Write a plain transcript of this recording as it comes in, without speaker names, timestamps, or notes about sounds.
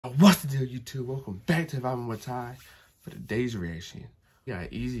What's the deal, YouTube? Welcome back to Vibing with Ty for today's reaction. We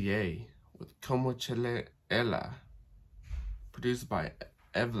got YSY with CÓMO, CHILLA, produced by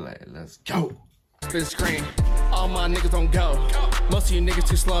EVLAY. Let's go. Spin screen, all my niggas on go. Most of you niggas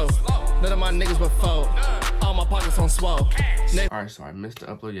too slow. None of my niggas but fold. All my pockets on swole. Alright, so I missed the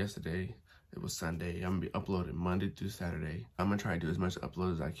upload yesterday. It was Sunday. I'm gonna be uploading Monday through Saturday. I'm gonna try to do as much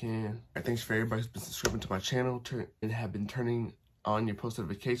upload as I can. Thanks for everybody who's been subscribing to my channel and have been turning on your post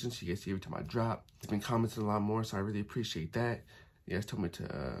notifications so you guys see every time I drop. It's been commenting a lot more, so I really appreciate that. You guys told me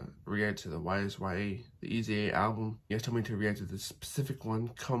to react to the YSY, the YSY album. You guys told me to react to the specific one,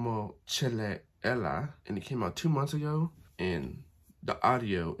 CÓMO, CHILLA, and it came out 2 months ago, and the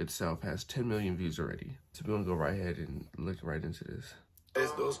audio itself has 10 million views already. So we're gonna go right ahead and look right into this.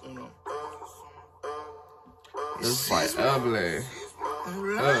 This is by EVLAY.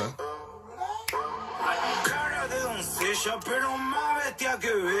 Pero más bestia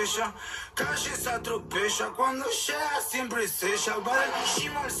que bella, calles atropella, cuando llega siempre es ella, va del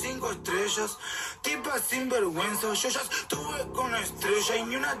gym al 5 estrellas, tipa sin vergüenza, yo ya estuve con estrella y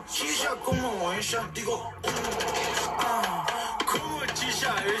ni una chilla como ella, digo, como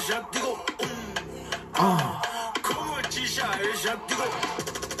chilla ella, digo, como chilla ella, digo,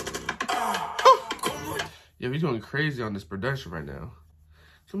 como. Yeah, we're going crazy on this production right now.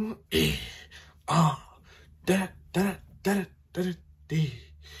 Come on.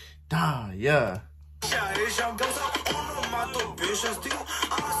 Da, yeah.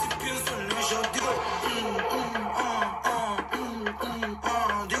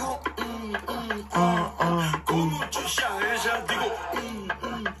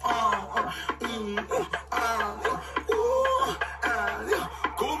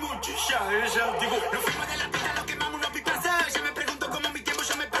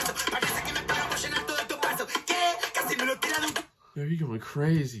 Yo, you going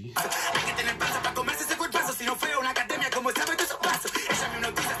crazy.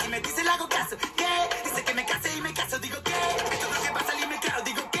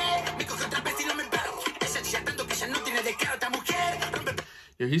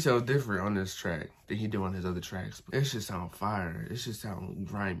 Yo, he sounds different on this track than he do on his other tracks. It should sound fire. It should sound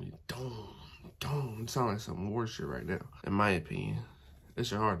grimy. Don't. It sound like some war shit right now, in my opinion.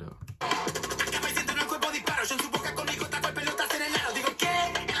 It's your hard though.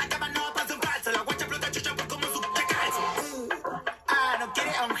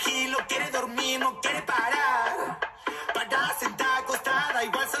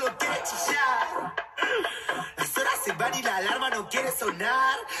 Y la alarma no quiere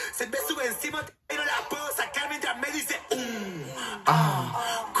sonar. Se me sube encima y no la puedo sacar mientras me dice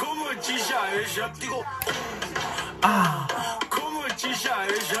como chilla ella, digo como chilla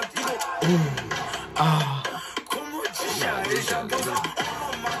ella, digo como chilla ella, digo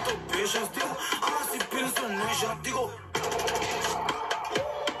mato bellas, digo si pienso en ella, digo.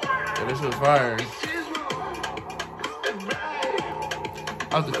 Yeah, this was fire.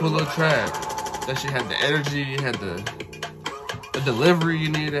 That was a cool little track. That she had the energy, you had the delivery you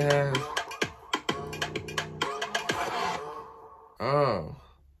needed to have. Oh,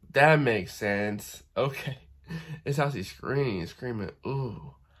 that makes sense. Okay. It's how she screaming,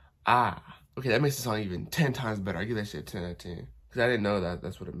 ooh, Okay, that makes the song even 10 times better. I give that shit 10 out of 10. Because I didn't know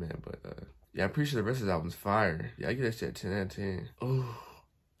that's what it meant, but yeah, I'm pretty sure the rest of the album's fire. Yeah, I give that shit 10 out of 10. Ooh,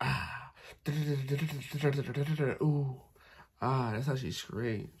 ooh, that's how she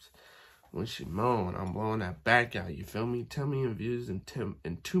screams. When she moan, I'm blowing that back out, you feel me? 10 million views in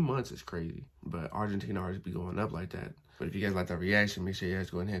 2 months is crazy. But Argentina artists be going up like that. But if you guys like that reaction, make sure you guys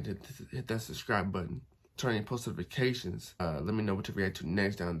go ahead and hit that subscribe button. Turn on your post notifications. Let me know what to react to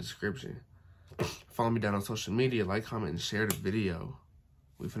next down in the description. Follow me down on social media, like, comment, and share the video.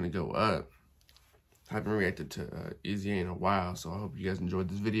 We finna go up. I haven't reacted to YSY in a while, so I hope you guys enjoyed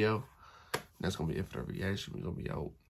this video. And that's gonna be it for the reaction. We're gonna be out.